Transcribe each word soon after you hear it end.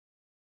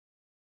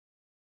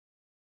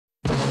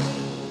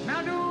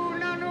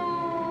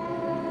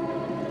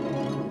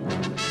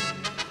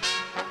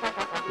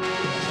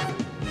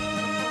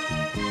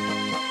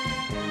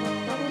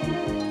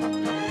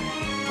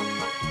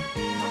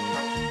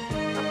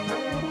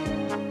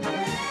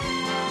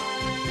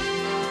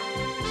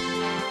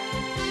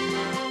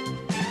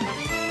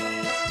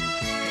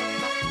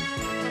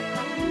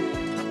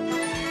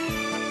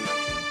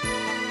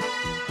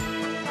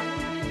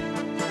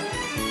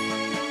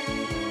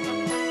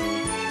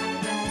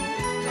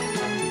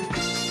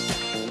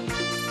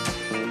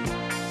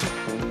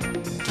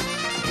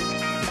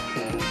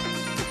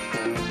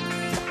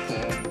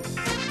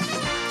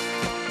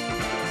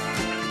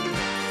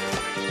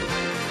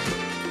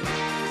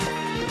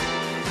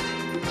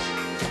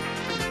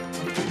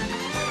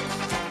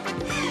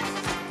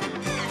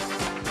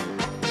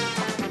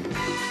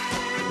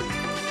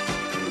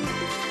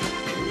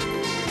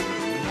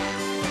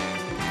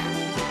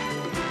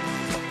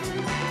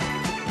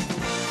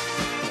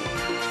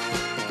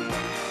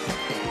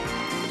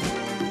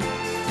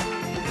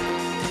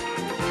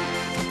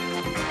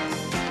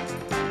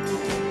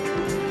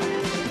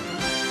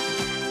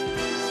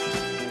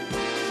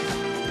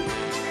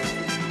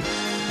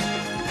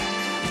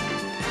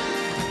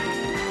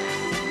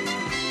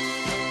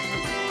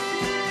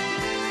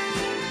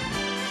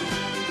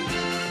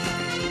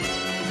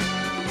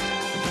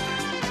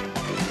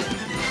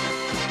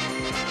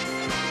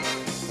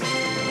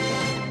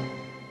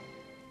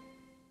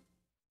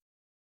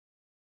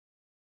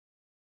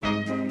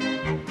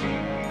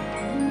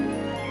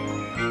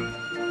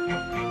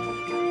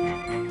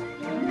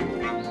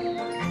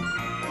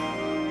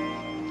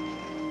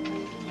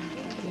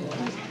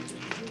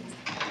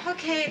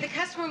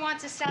customer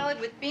wants a salad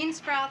with bean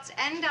sprouts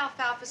and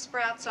alfalfa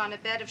sprouts on a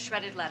bed of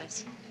shredded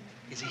lettuce.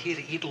 Is he here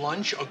to eat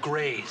lunch or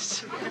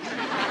graze?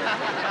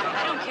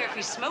 I don't care if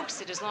he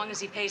smokes it as long as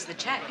he pays the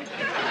check.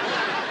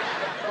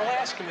 Well,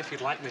 ask him if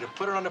he'd like me to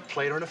put it on a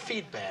plate or in a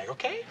feed bag,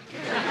 okay?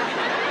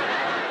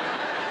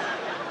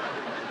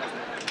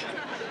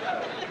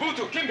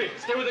 Butu, Kimby,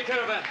 stay with the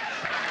caravan.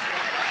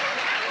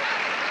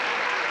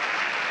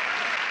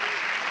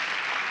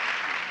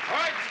 All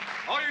right,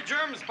 all you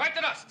germs, bite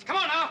the dust. Come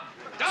on now.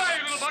 Die,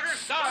 you little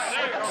buggers. Die.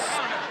 There you go. Come on.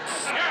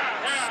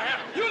 Yeah.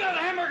 You there, the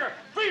hamburger.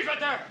 Freeze right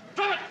there.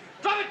 Drop it.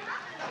 Drop it.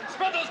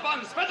 Spread those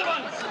buns. Spread the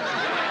buns. All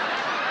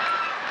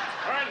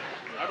right.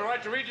 I have a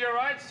right to read your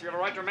rights. You have a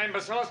right to remain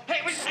bacillus.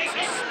 Hey, wait. Hey. You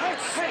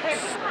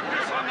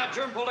saw that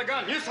germ pull a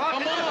gun. You saw it.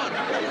 Come on.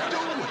 What are you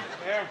doing?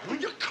 There.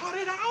 Will you cut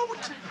it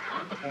out?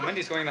 Well,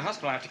 Mindy's going to the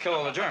hospital. I have to kill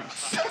all the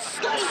germs.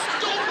 Don't.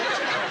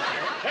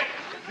 Hey,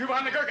 you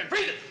behind the gherkin.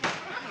 Freeze it.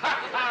 Ha,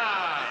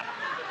 ha.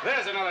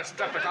 There's another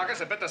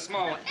streptococcus, a bit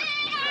small.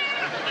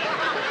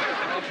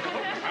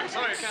 I'm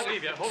sorry I can't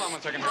leave yet. Hold on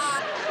 1 second. Wait a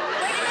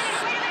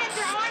minute.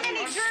 There aren't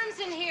any germs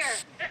in here.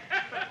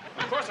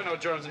 Of course there are no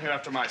germs in here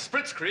after my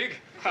spritzkrieg.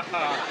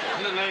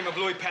 In the name of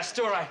Louis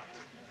Pasteur,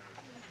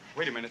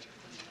 Wait a minute.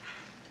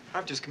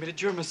 I've just committed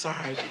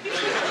germicide. No.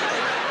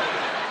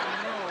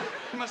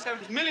 You must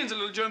have millions of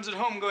little germs at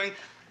home going,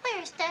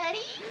 Where's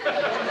Daddy?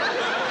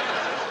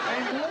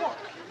 Hey, Mork,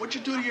 what'd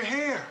you do to your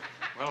hair?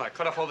 well, I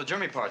cut off all the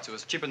germy parts. It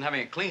was cheaper than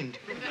having it cleaned.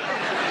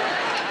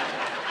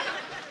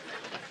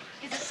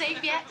 Is it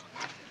safe yet?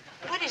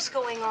 What is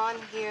going on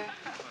here?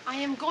 I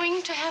am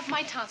going to have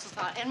my tonsils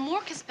out, and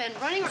Mork has been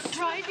running,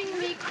 driving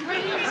me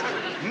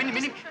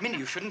crazy. Mindy,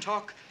 you shouldn't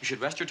talk. You should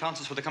rest your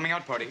tonsils for the coming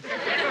out party.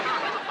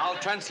 I'll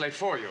translate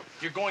for you.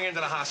 You're going into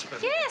the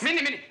hospital. Yes.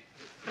 Mindy.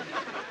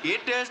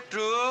 It is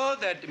true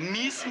that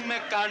Miss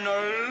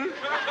McConnell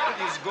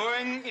is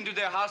going into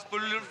the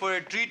hospital for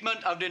a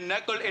treatment of the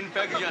knuckle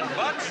infection.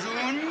 But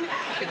soon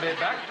she'll be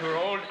back to her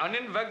old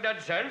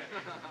uninfected self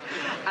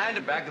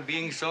and back to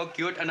being so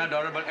cute and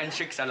adorable and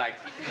chicks alike.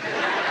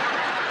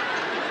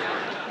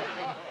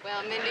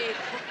 Well, Mindy,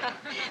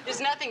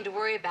 there's nothing to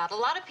worry about. A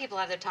lot of people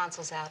have their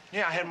tonsils out.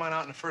 Yeah, I had mine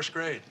out in the 1st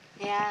grade.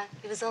 Yeah,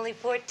 he was only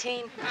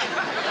 14.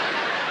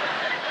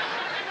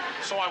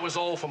 So I was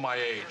old for my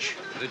age.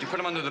 Did you put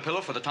him under the pillow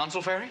for the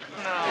tonsil fairy?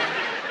 No.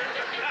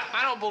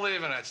 I don't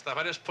believe in that stuff.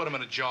 I just put them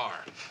in a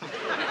jar.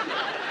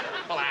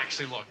 Well,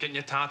 actually, look, getting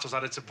your tonsils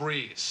out, it's a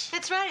breeze.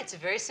 That's right. It's a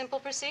very simple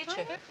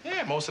procedure.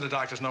 Yeah, most of the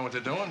doctors know what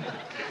they're doing.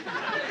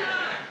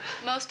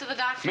 Most of the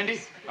doctors. Mindy,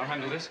 I'll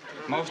handle this.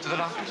 Most of the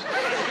doctors.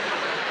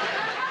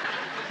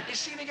 You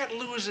see, they got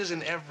losers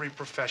in every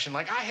profession.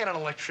 Like, I had an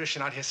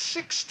electrician out here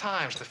 6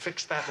 times to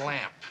fix that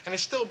lamp, and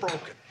it's still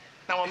broken.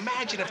 Now,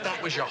 imagine if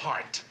that was your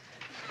heart.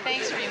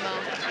 Thanks, Remo.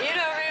 You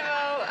know,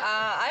 Remo,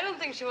 I don't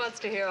think she wants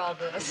to hear all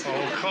this.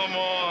 Oh, come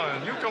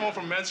on. You come home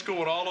from med school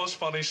with all those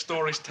funny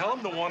stories. Tell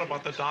them the one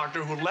about the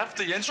doctor who left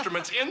the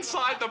instruments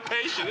inside the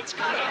patient. It's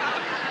good.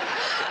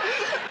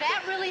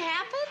 That really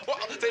happened? Well,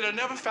 they'd have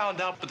never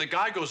found out, but the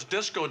guy goes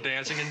disco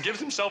dancing and gives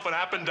himself an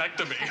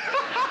appendectomy.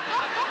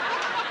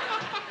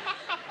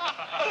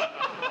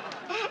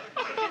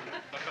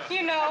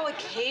 You know,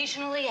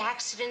 occasionally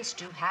accidents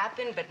do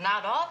happen, but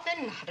not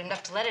often. Not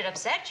enough to let it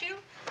upset you.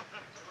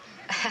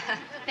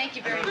 Thank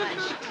you very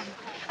much.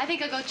 I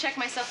think I'll go check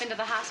myself into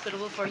the hospital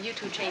before you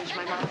two change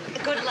my mind.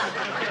 Good luck.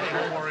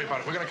 Don't worry about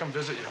it. We're going to come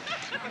visit you.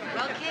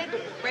 Well, kid,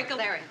 break a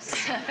larynx.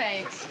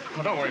 Thanks.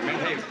 Oh, don't worry,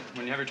 Mindy. Hey,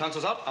 when you have your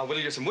tonsils out, I'll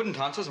whittle you some wooden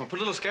tonsils and we'll put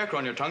a little scarecrow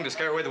on your tongue to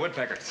scare away the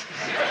woodpeckers.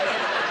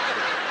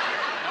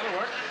 That'll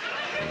work.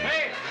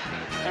 Hey,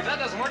 if that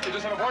doesn't work, you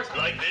just have a voice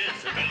like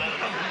this.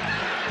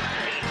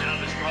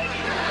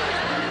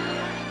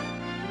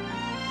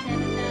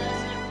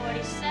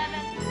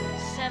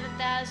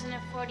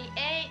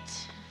 7,048.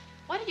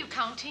 What are you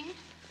counting?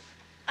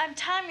 I'm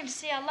timing to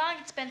see how long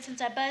it's been since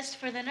I buzzed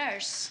for the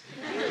nurse.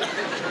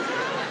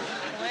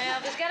 Well,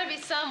 there's got to be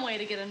some way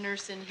to get a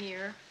nurse in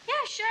here.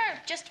 Yeah, sure.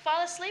 Just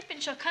fall asleep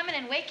and she'll come in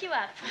and wake you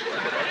up.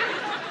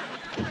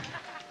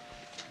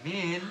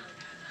 Min.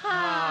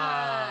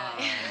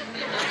 Hi.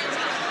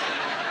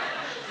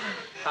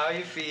 How are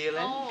you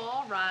feeling? Oh,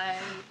 all right.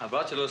 I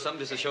brought you a little something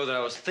just to show that I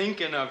was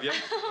thinking of you.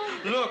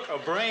 Look, a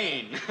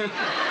brain.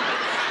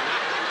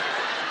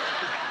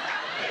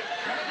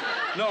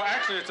 No,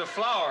 actually, it's a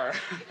flower.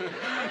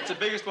 It's the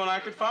biggest one I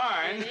could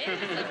find. It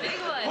is a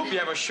big one. Hope you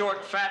have a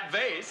short, fat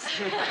vase.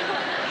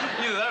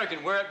 Either that or you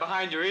can wear it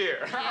behind your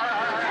ear.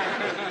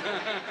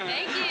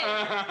 Thank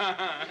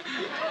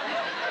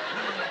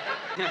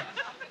you.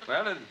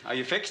 Well, are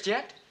you fixed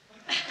yet?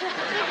 Is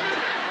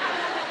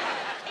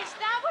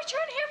that what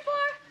you're in here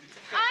for?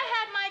 I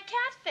had my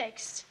cat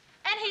fixed,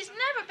 and he's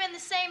never been the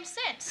same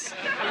since.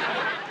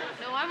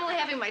 No, I'm only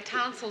having my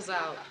tonsils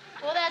out.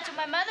 Well, that's what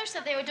my mother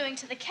said they were doing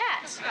to the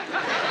cat.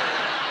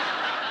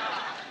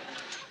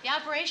 The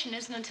operation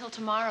isn't until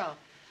tomorrow.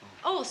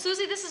 Oh,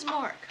 Susie, this is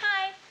Mork.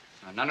 Hi.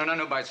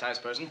 No,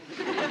 bite-sized person.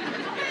 The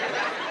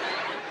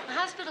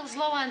hospital's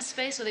low on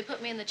space, so they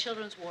put me in the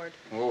children's ward.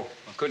 Oh,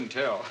 I couldn't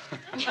tell.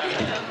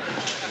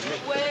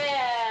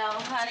 Well,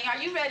 honey. Are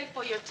you ready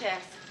for your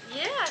test?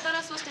 Yeah, I thought I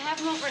was supposed to have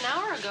them over an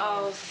hour ago.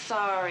 Oh,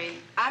 sorry.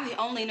 I'm the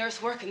only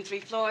nurse working 3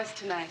 floors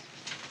tonight.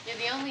 You're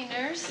the only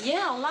nurse?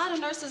 Yeah, a lot of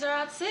nurses are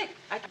out sick.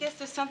 I guess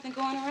there's something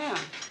going around.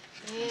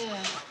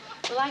 Yeah.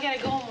 Well, I gotta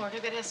go, Mork.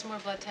 I've gotta have some more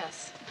blood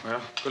tests. Well,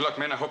 good luck,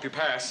 men. I hope you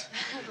pass.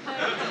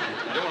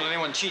 Don't let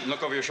anyone cheat and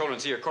look over your shoulder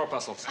and see your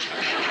corpuscles.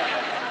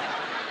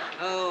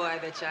 Oh, I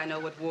bet you I know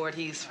what ward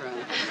he's from.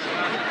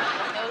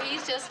 No,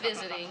 he's just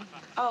visiting.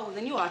 Oh,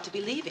 then you ought to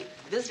be leaving.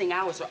 Visiting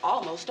hours are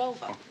almost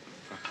over.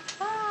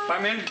 Oh. Bye,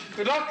 men.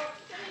 Good luck.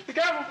 Be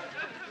careful.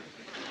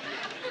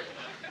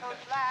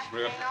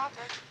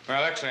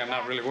 Well, actually, I'm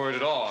not really worried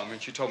at all. I mean,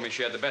 she told me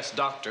she had the best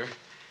doctor.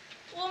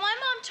 Well, my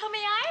mom told me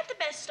I had the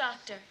best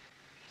doctor.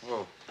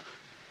 Whoa.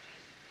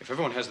 If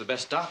everyone has the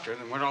best doctor,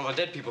 then where'd all the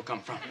dead people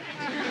come from?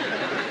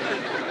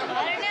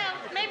 I don't know.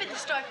 Maybe the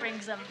stork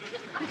brings them.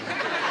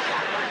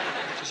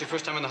 Is this your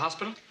first time in the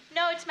hospital?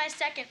 No, it's my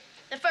second.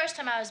 The first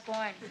time I was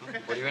born.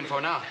 What are you in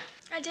for now?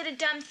 I did a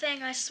dumb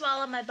thing. I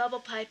swallowed my bubble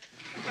pipe.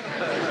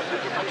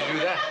 How'd you do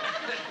that?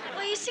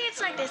 Well, you see, it's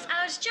like this.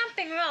 I was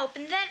jumping rope,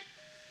 and then...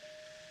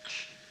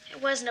 It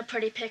wasn't a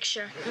pretty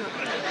picture. Now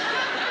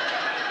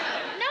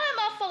I'm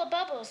all full of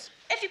bubbles.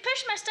 If you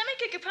push my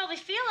stomach, you could probably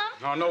feel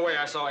them. Oh, no way.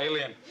 I saw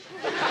Alien.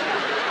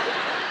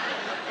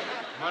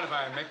 Mind if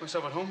I make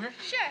myself at home here?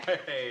 Sure.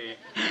 Hey.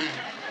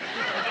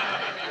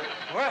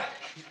 Well,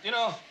 you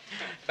know,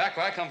 back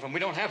where I come from, we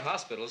don't have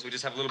hospitals. We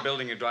just have a little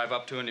building you drive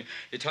up to, and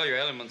you tell your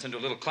ailments into a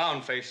little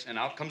clown face, and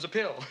out comes a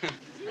pill.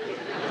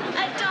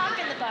 A dog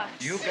in the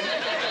box. You bet.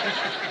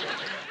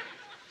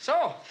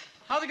 So,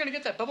 how are they going to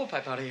get that bubble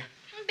pipe out of here?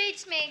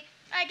 Beats me.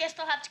 I guess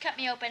they'll have to cut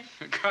me open.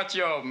 Cut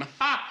you open.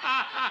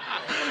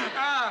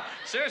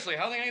 Seriously,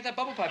 how are they going to get that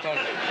bubble pipe out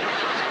of here?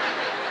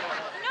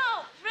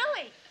 No,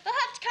 really. They'll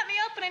have to cut me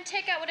open and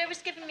take out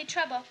whatever's giving me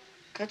trouble.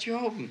 Cut you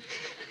open.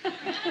 Maybe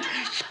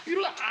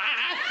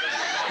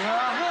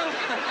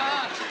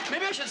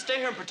I should stay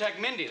here and protect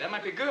Mindy. That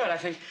might be good. I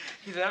think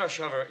either that or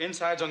shove her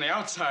insides on the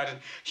outside,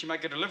 and she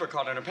might get her liver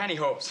caught in her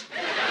pantyhose.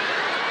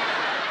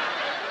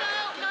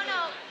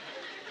 No.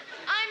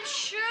 I'm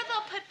sure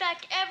they'll put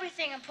back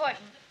everything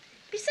important.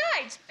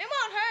 Besides, it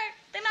won't hurt.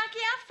 They knock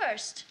you out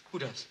first. Who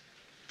does?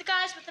 The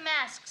guys with the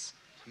masks.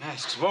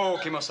 Masks. Whoa,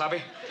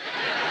 Kimosabe.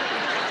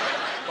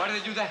 Why do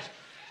they do that?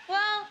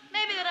 Well,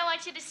 maybe they don't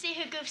want you to see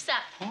who goofs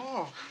up.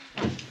 Oh.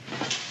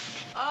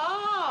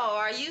 Oh,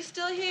 are you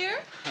still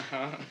here?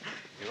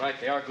 You're right,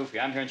 they are goofy.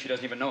 I'm here and she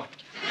doesn't even know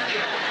it.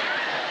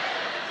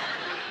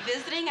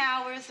 Visiting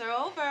hours are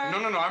over.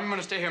 No. I'm going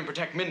to stay here and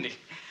protect Mindy.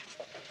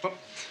 But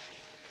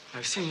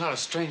I've seen a lot of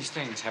strange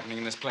things happening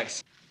in this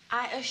place.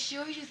 I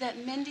assure you that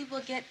Mindy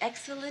will get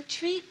excellent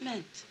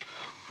treatment.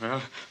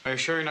 Well, are you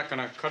sure you're not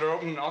going to cut her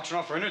open and auction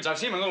off her innards? I've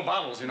seen them in little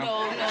bottles, you know.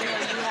 No, you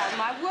have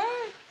my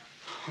word.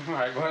 All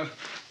right, well,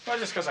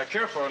 just because I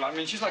care for her. I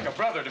mean, she's like a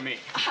brother to me.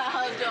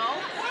 Oh,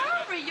 don't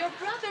worry. Your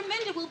brother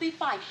Mindy will be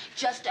fine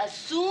just as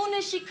soon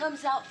as she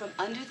comes out from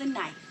under the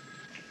knife.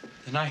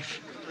 The knife.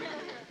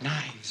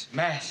 Knives.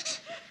 Masks.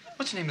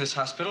 What's the name of this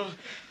hospital?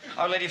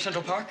 Our Lady of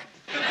Central Park?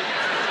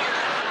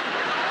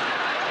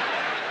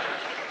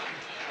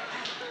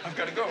 I've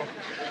got to go.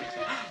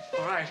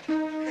 All right.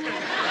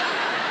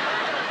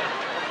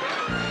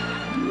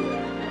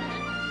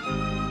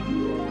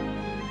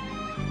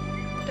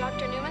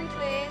 Dr. Newman,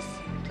 please.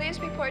 Please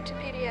report to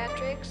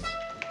pediatrics.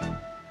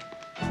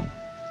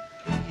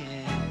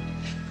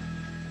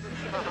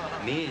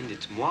 Mind,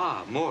 it's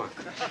moi, Mork.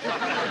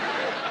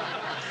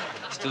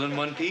 Still in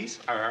one piece?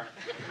 I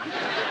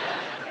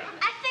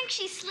think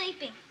she's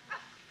sleeping.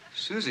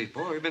 Susie,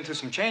 boy, we've been through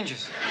some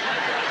changes.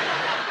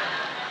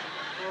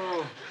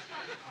 Oh,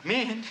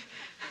 Mind.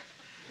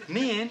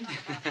 Mind,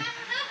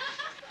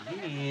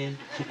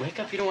 wake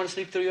up. You don't want to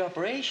sleep through your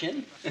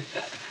operation.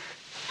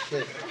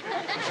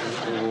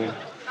 Oh.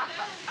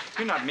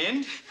 You're not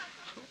Mind.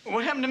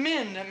 What happened to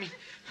Mind? I mean,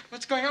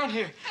 what's going on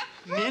here?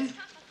 Mind?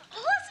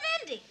 Who's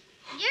Mindy?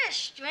 You're a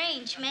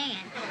strange man.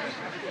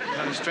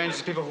 Not as strange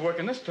as people who work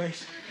in this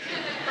place.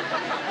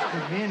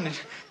 Oh, Mind,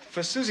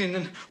 for Susie, and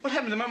then what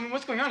happened to them? I mean,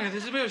 what's going on here?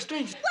 This is really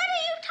strange. What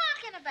are you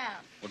talking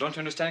about? Well, don't you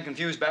understand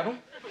confused babble?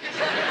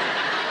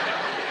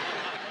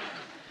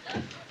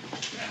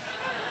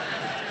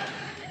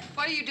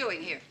 What are you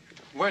doing here?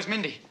 Where's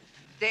Mindy?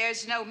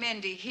 There's no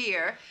Mindy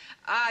here.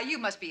 You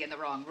must be in the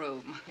wrong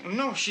room.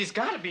 No, she's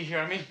got to be here.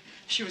 I mean,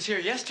 she was here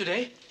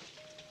yesterday.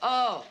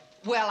 Oh,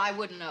 well, I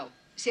wouldn't know.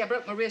 See, I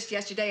broke my wrist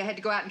yesterday. I had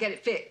to go out and get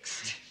it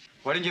fixed.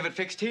 Why didn't you have it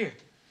fixed here?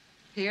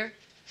 Here?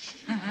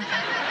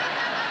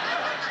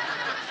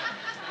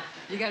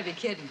 You gotta be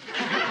kidding.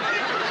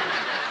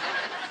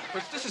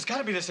 But this has got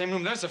to be the same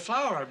room. There's the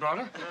flower I brought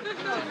her.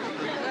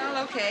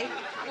 Well, okay.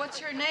 What's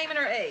her name and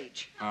her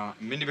age?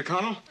 Mindy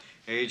McConnell,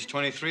 age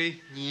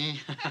 23.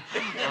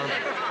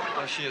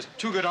 She has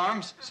 2 good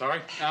arms.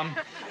 Sorry.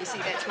 You see,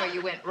 that's where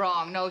you went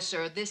wrong. No,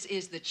 sir, this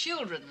is the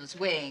children's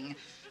wing.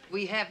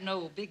 We have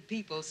no big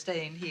people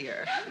staying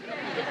here.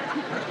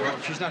 Well,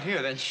 if she's not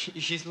here, then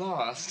she's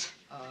lost.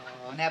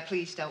 Oh, now,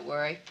 please don't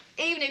worry.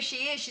 Even if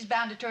she is, she's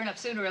bound to turn up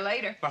sooner or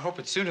later. I hope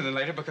it's sooner than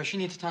later because she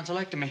needs a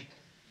tonsillectomy.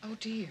 Oh,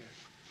 dear.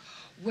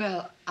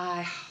 Well,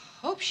 I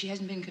hope she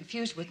hasn't been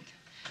confused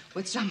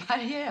with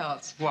somebody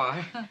else.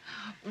 Why?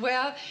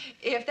 Well,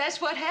 if that's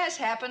what has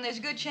happened, there's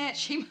a good chance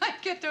she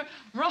might get the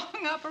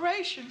wrong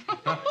operation.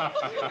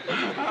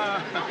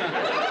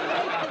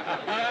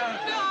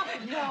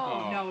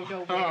 No,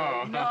 don't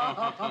worry.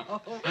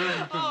 No.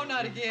 Oh,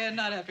 not again.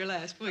 Not after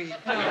last week.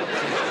 No.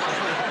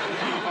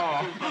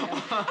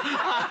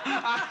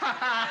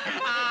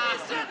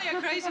 It's certainly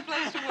a crazy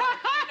place to work.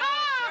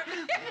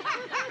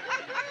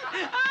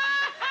 You know,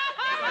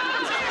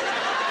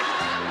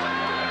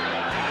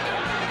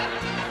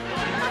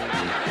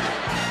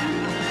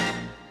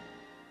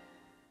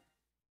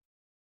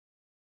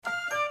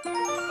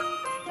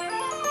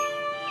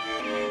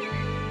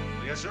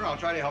 Yes, sir. I'll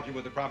try to help you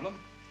with the problem.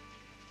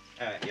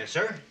 Yes,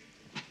 sir.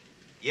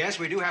 Yes,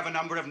 we do have a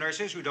number of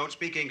nurses who don't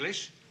speak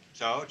English,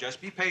 so just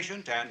be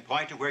patient and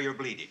point to where you're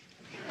bleeding.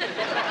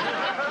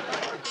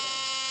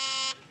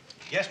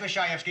 Yes, Miss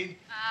Shaevsky?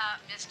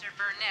 Mr.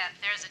 Burnett,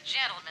 there's a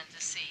gentleman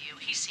to see you.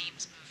 He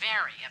seems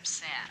very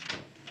upset.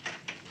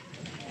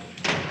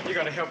 You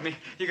gotta help me.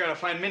 You gotta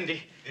find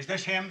Mindy. Is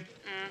this him?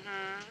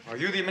 Mm-hmm. Are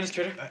you the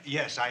administrator?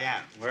 Yes, I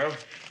am. Well,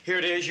 here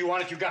it is. You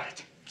want it, you got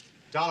it.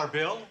 Dollar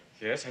bill?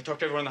 Yes, I talked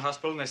to everyone in the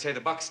hospital, and they say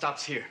the buck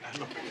stops here.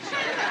 Look,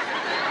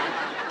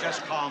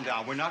 just calm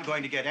down. We're not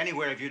going to get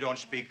anywhere if you don't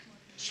speak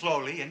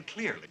slowly and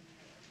clearly.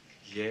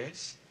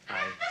 Yes,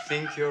 I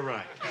think you're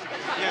right.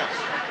 Yes,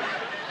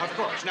 of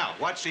course. Now,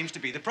 what seems to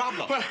be the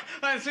problem? Well,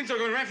 things are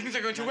going right. Things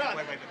are going too well.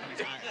 Wait.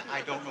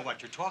 I don't know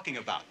what you're talking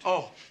about.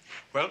 Oh,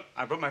 well,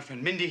 I brought my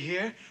friend Mindy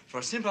here for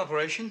a simple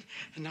operation,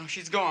 and now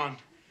she's gone.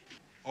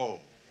 Oh,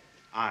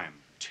 I'm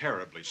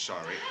terribly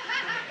sorry.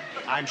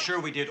 I'm sure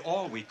we did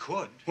all we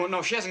could. Well,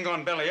 no, she hasn't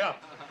gone belly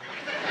up.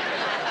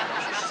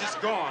 She's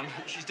just gone.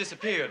 She's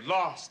disappeared,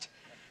 lost.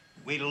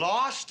 We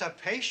lost a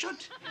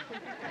patient?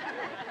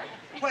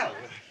 Well,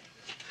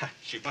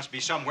 she must be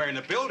somewhere in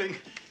the building.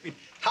 I mean,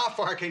 how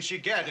far can she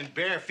get in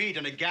bare feet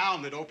and a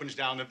gown that opens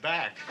down the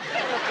back?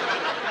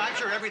 I'm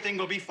sure everything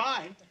will be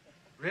fine.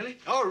 Really?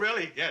 Oh,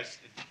 really? Yes.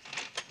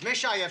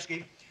 Miss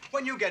Shaevsky,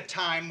 when you get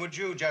time, would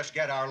you just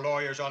get our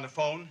lawyers on the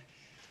phone?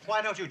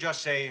 Why don't you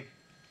just say,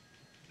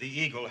 the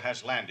eagle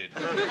has landed?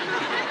 Again?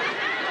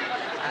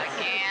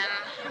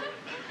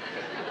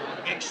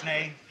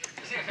 Ixnay.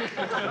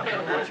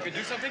 Aren't you gonna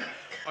do something?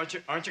 Aren't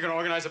you gonna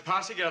organize a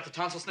posse, get out the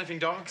tonsil-sniffing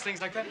dogs,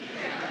 things like that?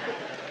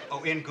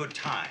 Oh, in good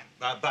time.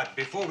 But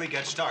before we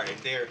get started,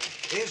 there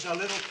is a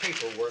little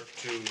paperwork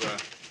to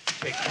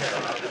take care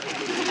of.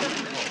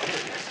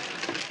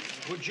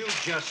 Would you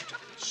just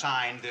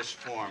sign this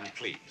form,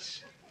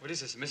 please? What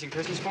is this, a missing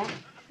persons form?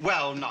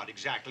 Well, not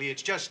exactly.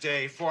 It's just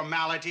a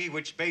formality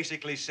which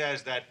basically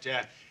says that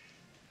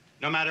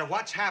no matter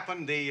what's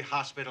happened, the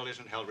hospital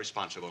isn't held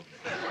responsible.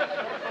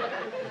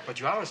 But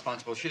you are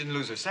responsible. She didn't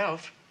lose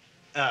herself.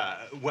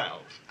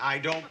 Well, I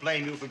don't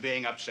blame you for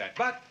being upset,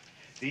 but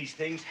these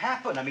things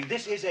happen. I mean,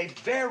 this is a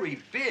very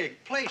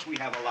big place. We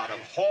have a lot of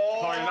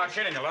halls. Oh, you're not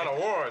kidding. A lot of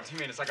wards. I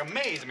mean, it's like a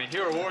maze. I mean,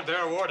 here a ward,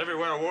 there a ward,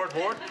 everywhere a ward. I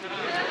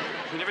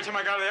mean, every time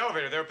I got out of the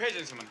elevator, they were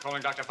paging someone,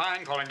 calling Dr.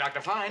 Fine, calling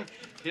Dr. Fine.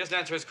 He doesn't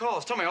answer his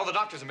calls. Tell me, all the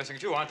doctors are missing,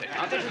 too, aren't they?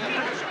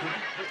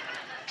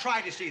 Try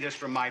to see this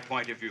from my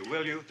point of view,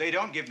 will you? They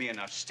don't give me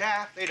enough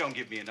staff. They don't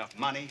give me enough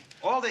money.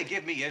 All they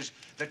give me is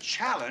the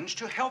challenge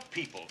to help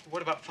people.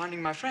 What about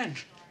finding my friend?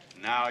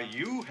 Now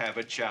you have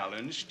a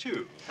challenge,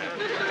 too.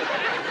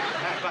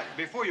 But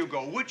before you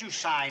go, would you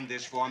sign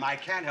this form? I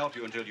can't help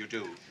you until you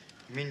do.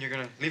 You mean you're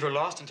gonna leave her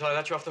lost until I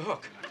let you off the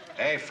hook?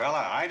 Hey,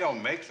 fella, I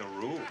don't make the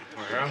rules.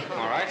 Well,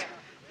 all right.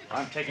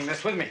 I'm taking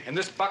this with me, and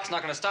this buck's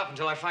not gonna stop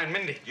until I find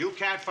Mindy. You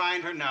can't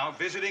find her now.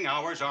 Visiting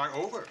hours are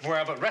over.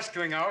 Well, but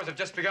rescuing hours have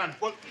just begun.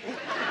 Well,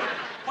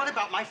 what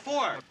about my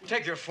form?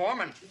 Take your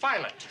form and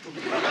file it.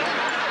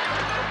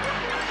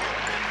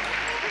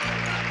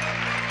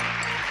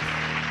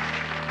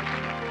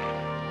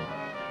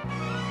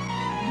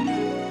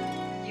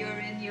 You're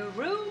in your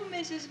room,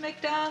 Mrs.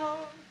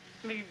 McDonald.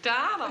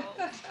 McDonald?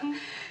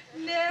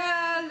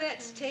 Now,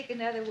 let's take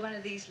another one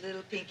of these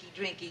little pinky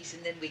drinkies,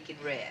 and then we can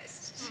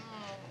rest.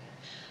 Oh,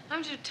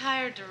 I'm too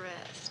tired to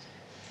rest.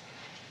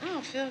 I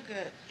don't feel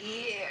good.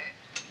 Here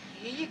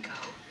you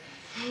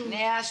go.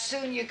 Now,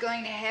 soon you're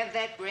going to have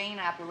that brain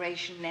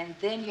operation, and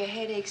then your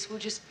headaches will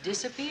just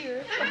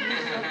disappear.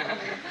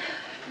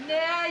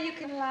 Now you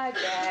can lie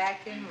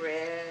back and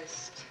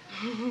rest.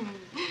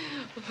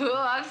 Oh,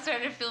 I'm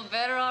starting to feel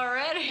better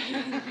already.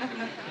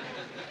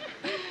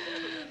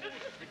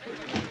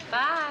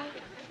 Bye.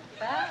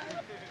 Bye.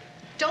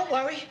 Don't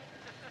worry.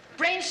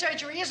 Brain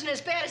surgery isn't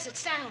as bad as it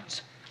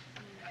sounds.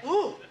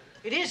 Ooh,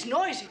 it is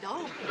noisy,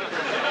 though.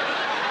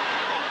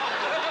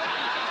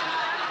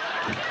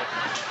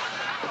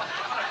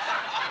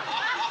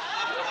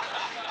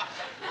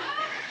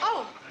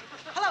 Oh,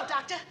 hello,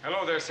 Doctor.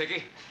 Hello there,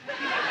 Siggy.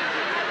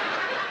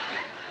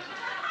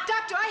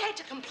 Doctor, I hate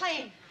to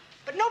complain,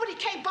 but nobody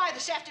came by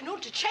this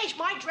afternoon to change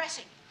my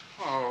dressing.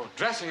 Oh,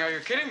 dressing? Are you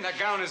kidding? That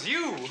gown is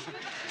you.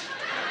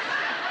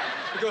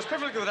 It goes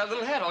perfectly with that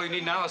little head. All you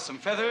need now is some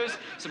feathers,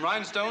 some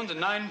rhinestones, and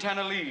 9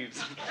 tanner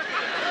leaves.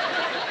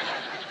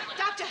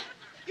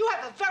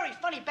 have a very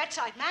funny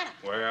bedside manner.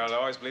 Well, I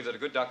always believe that a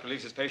good doctor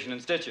leaves his patient in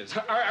stitches.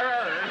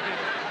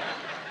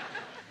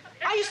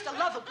 I used to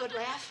love a good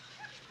laugh.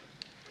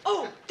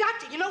 Oh,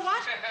 doctor, you know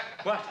what?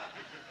 What?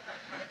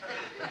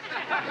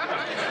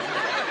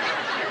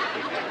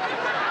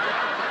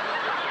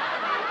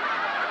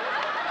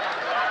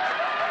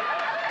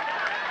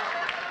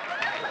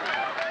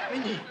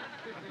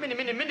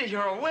 Mindy,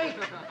 you're awake.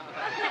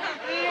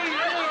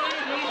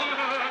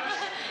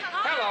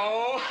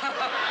 Hello.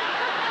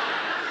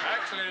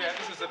 Actually,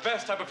 this is the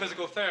best type of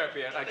physical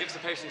therapy. It gives the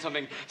patient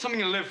something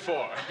to live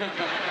for.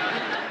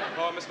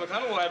 Oh, Miss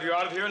McConnell, we'll have you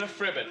out of here in a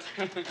fribbit.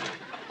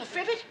 A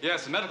fribbit?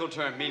 Yes, a medical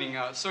term meaning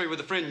sorry with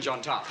a fringe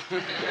on top.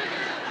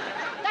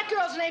 That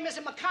girl's name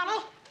isn't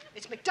McConnell.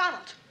 It's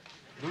McDonald.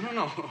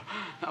 No.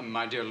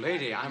 My dear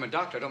lady, I'm a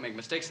doctor. I don't make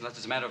mistakes unless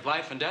it's a matter of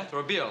life and death or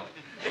a bill.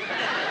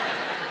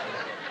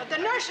 But the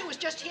nurse who was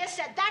just here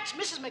said that's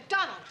Mrs.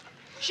 McDonald.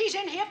 She's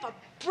in here for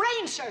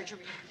brain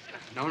surgery.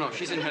 No,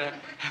 she's in here to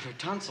have her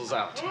tonsils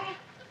out.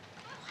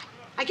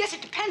 I guess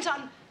it depends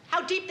on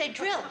how deep they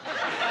drill.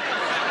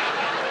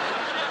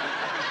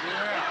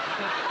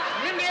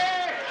 Mindy!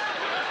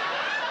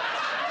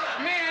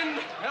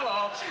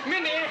 Hello.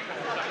 Mindy!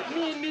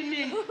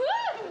 Min.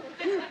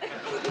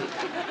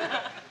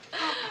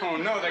 Oh,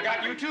 no, they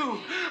got you,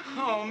 too.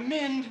 Oh,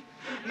 Min,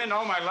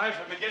 all my life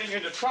I've been getting you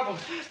into trouble.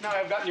 Now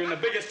I've gotten you in the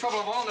biggest trouble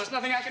of all, and there's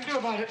nothing I can do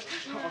about it.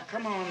 Oh,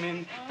 come on,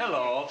 Min.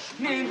 Hello.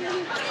 Min.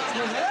 Let's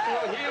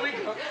go. Here we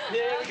go.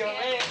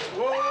 Hey.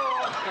 Whoa.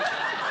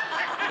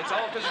 It's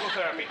all physical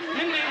therapy.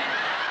 Min,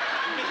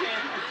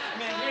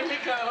 here we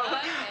go.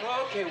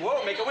 Okay,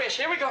 whoa, make a wish.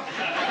 Here we go.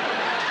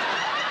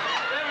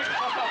 There we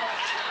go.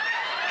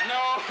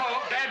 No,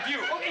 bad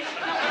view. Okay.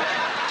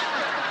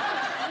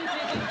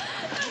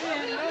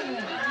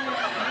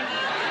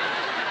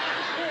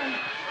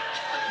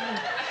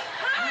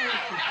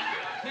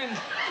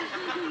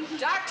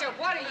 Doctor,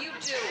 what are you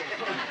doing?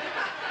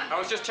 I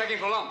was just checking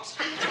for lumps.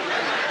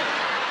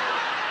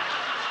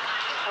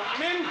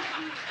 Min,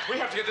 we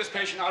have to get this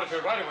patient out of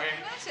here right away.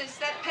 Nonsense.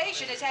 That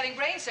patient is having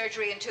brain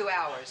surgery in 2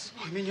 hours.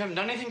 Oh, you mean you haven't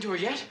done anything to her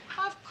yet?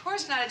 Of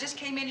course not. I just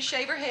came in to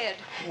shave her head.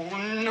 Oh,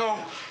 no.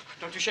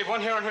 Don't you shave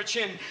one hair on her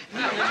chin.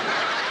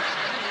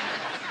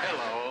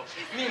 Hello.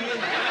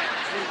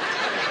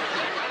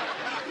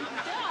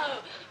 No,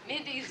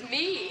 Mindy's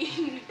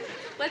mean.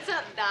 What's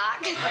up,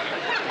 Doc?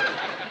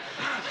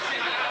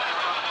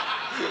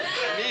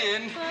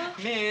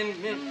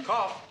 Min,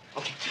 cough.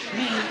 Okay.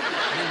 Min,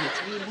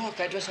 it's me, Mork.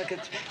 I dress like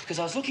it because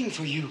I was looking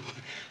for you.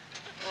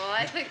 Well,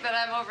 I think that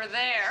I'm over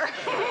there.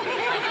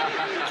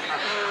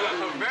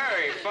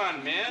 Very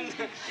fun, Min.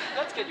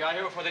 Let's get you out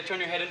here before they turn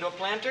your head into a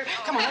planter.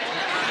 Come on.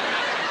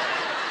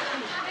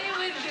 They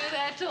wouldn't do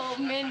that to old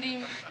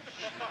Mindy.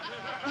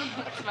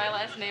 What's my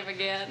last name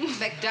again?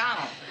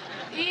 McDonald.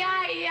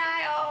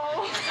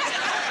 E-I-E-I-O.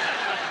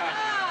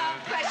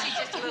 But she's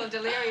just a little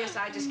delirious.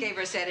 I just gave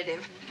her a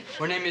sedative.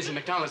 Her name isn't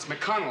McDonald, it's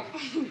McConnell.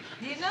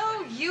 You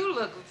know, you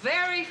look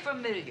very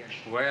familiar.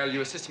 Well,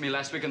 you assisted me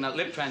last week on that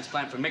lip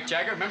transplant for Mick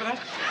Jagger. Remember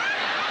that?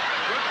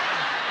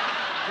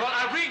 Well,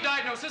 I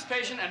re-diagnosed this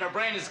patient, and her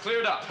brain is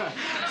cleared up.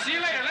 See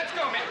you later. Let's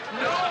go, Min.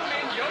 No,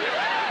 Min, you're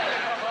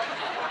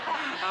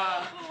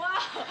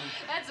Wow,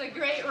 that's a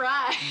great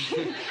ride.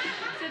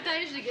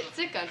 Sometimes you get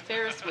sick on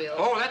Ferris wheels.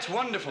 Oh, that's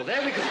wonderful.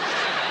 There we go.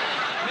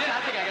 Min,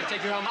 I think I gotta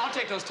take you home. I'll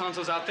take those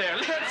tonsils out there.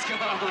 Let's go.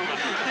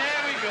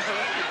 There we go.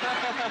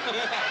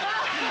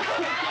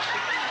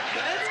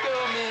 Let's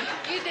go, Min.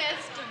 You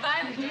danced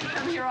violently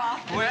from your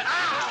office. Well,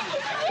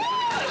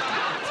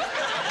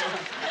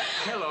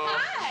 hello.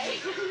 Hi.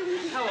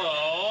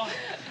 Hello.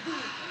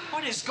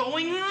 What is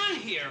going on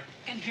here?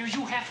 And here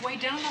you halfway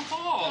down the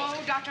hall.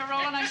 Oh, Dr.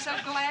 Rowland, I'm so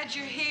glad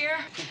you're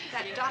here.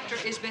 That doctor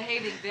is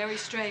behaving very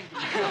strangely.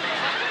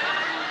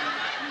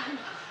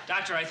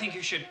 Doctor, I think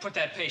you should put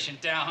that patient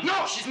down.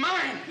 No, she's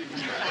mine.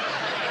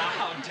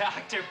 Now,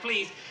 doctor,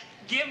 please,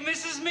 give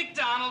Mrs.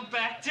 McDonald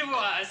back to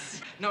us.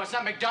 No, it's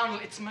not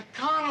McDonald, it's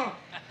McConnell.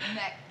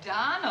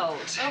 McDonald.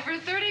 Over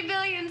 30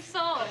 million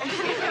sold.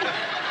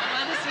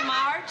 Want some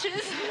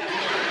arches?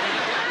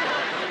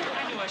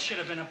 I knew I should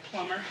have been a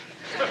plumber.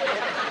 Look,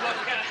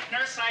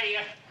 nurse,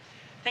 I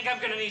think I'm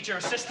going to need your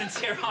assistance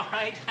here, all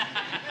right?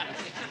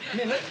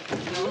 Min,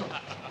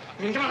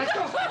 come on, let's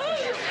go.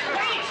 Hey!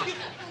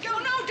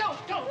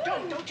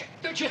 No,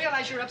 don't you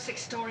realize you're up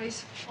 6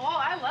 stories? Oh,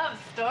 I love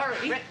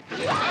stories. Get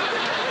back!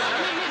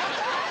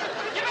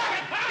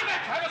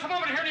 I was come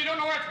over here and you don't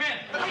know where it's been.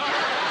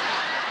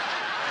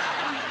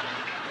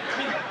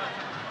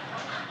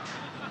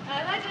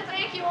 I'd like to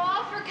thank you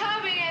all for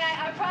coming, and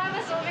I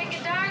promise I'll make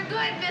it darn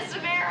good, Miss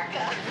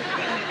America.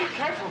 Be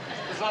careful.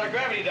 There's a lot of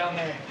gravity down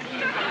there.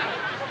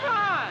 Come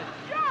on,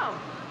 jump.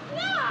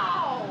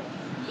 No,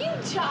 you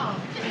jump.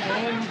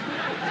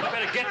 I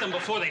better get them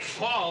before they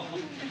fall.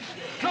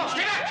 No,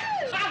 stay back!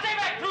 Stay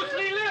back! Bruce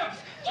Lee lives!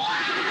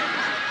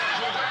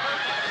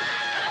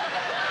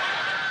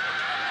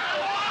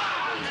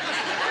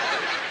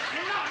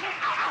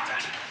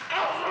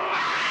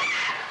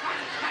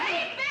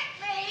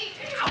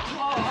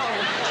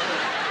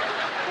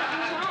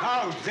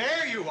 How dare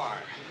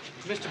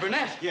Mr.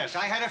 Burnett. Yes,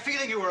 I had a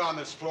feeling you were on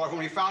this floor when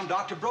we found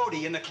Dr.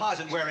 Brody in the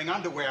closet wearing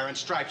underwear and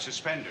striped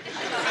suspenders.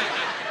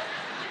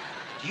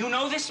 Do you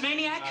know this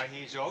maniac?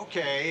 He's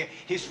okay.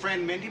 His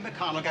friend Mindy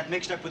McConnell got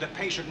mixed up with a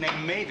patient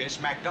named Mavis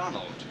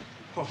MacDonald.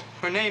 Oh,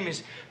 her name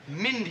is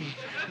Mindy.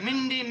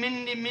 Mindy.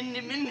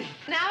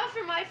 Now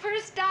for my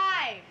first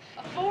dive.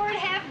 A forward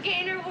half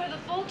gainer with a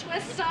full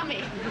twist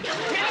summy.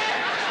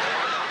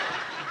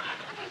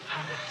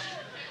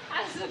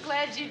 I'm so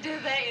glad you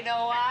did that. You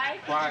know why?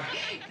 Why?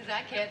 Because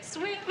I can't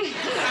swim.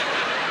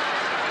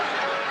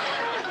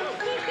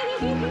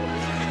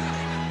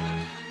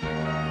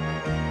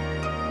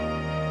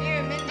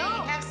 Here, Mindy,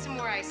 have some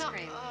more ice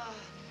cream.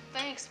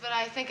 Thanks, but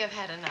I think I've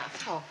had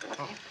enough. Oh.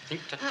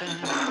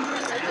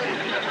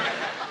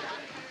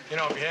 You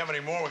know, if you have any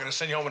more, we're going to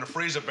send you home in a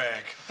freezer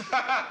bag.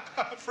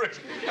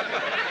 Freezer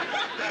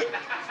bag.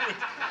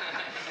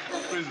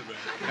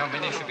 You know,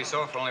 Mindy should be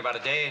sore for only about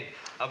a day.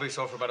 I'll be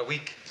sore for about a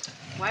week.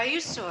 Why are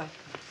you sore?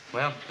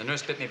 Well, the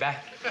nurse bit me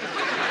back.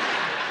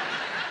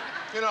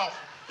 You know,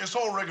 this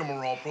whole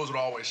rigmarole proves what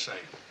I always say.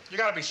 You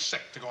got to be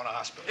sick to go in a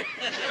hospital.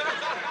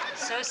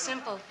 So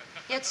simple,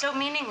 yet so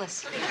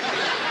meaningless.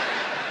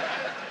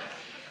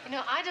 You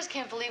know, I just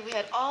can't believe we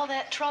had all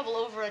that trouble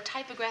over a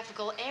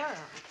typographical error.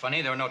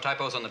 Funny, there were no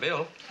typos on the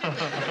bill.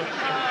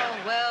 Oh,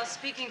 well,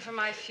 speaking for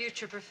my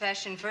future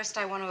profession, first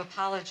I want to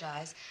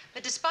apologize.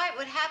 But despite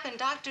what happened,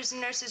 doctors and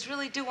nurses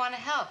really do want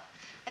to help.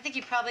 I think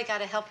you probably got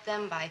to help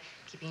them by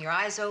keeping your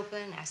eyes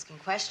open, asking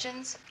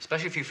questions.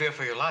 Especially if you fear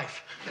for your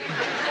life.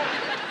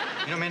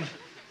 You know, Min,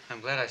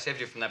 I'm glad I saved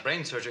you from that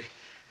brain surgery.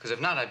 Because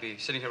if not, I'd be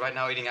sitting here right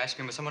now eating ice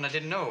cream with someone I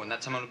didn't know, and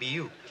that someone would be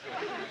you.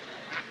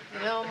 You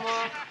know,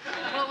 Mork,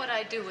 what would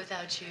I do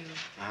without you?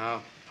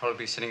 I'll probably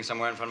be sitting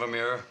somewhere in front of a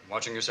mirror,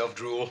 watching yourself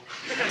drool.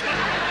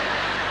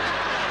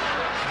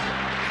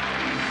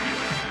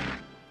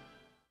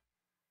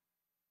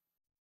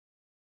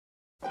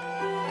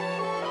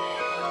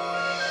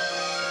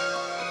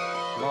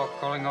 Mork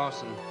calling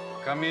Orson.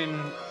 Come in,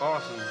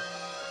 Orson.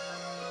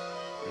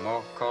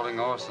 Mork calling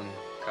Orson.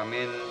 Come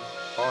in,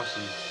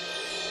 Orson.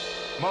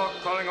 Mork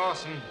calling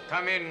Orson.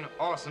 Come in,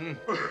 Orson.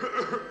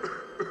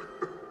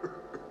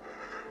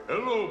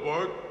 Hello,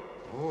 Mork.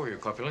 Oh, your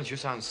corpulence, you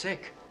sound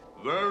sick.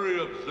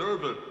 Very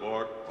observant,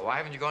 Mork. Why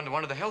haven't you gone to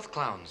one of the health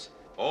clowns?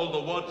 All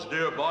the ones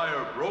nearby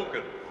are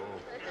broken.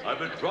 I've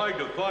been trying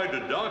to find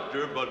a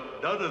doctor,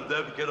 but none of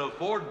them can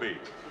afford me.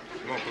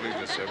 You won't believe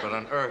this, sir, but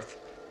on Earth,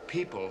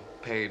 people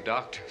pay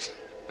doctors.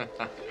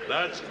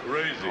 That's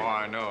crazy. Oh,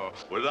 I know.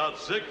 Without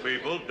sick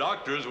people,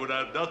 doctors would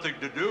have nothing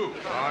to do.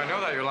 Oh, I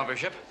know that, your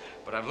lumbership.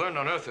 But I've learned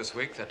on Earth this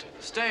week that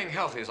staying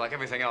healthy is like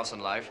everything else in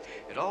life.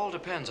 It all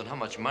depends on how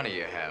much money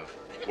you have.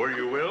 Were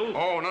you ill?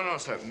 Oh, no,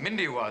 sir.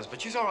 Mindy was,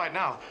 but she's all right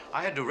now.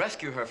 I had to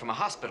rescue her from a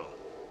hospital.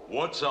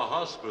 What's a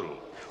hospital?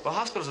 Well, a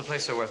hospital's a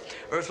place where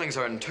Earthlings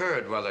are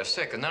interred while they're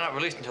sick, and they're not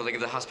released until they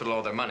give the hospital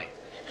all their money.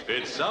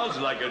 It sounds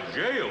like a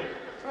jail.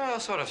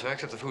 Well, sort of, sir,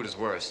 except the food is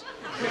worse.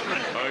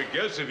 I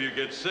guess if you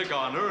get sick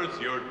on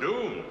Earth, you're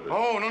doomed.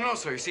 Oh, no,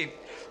 sir. You see,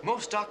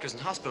 most doctors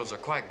and hospitals are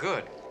quite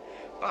good.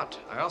 But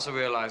I also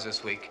realized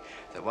this week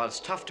that while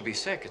it's tough to be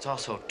sick, it's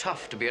also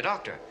tough to be a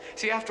doctor.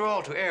 See, after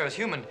all, to err is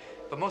human,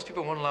 but most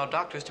people won't allow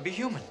doctors to be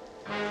human.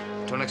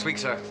 Till next week,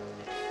 sir.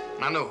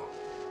 Nanu.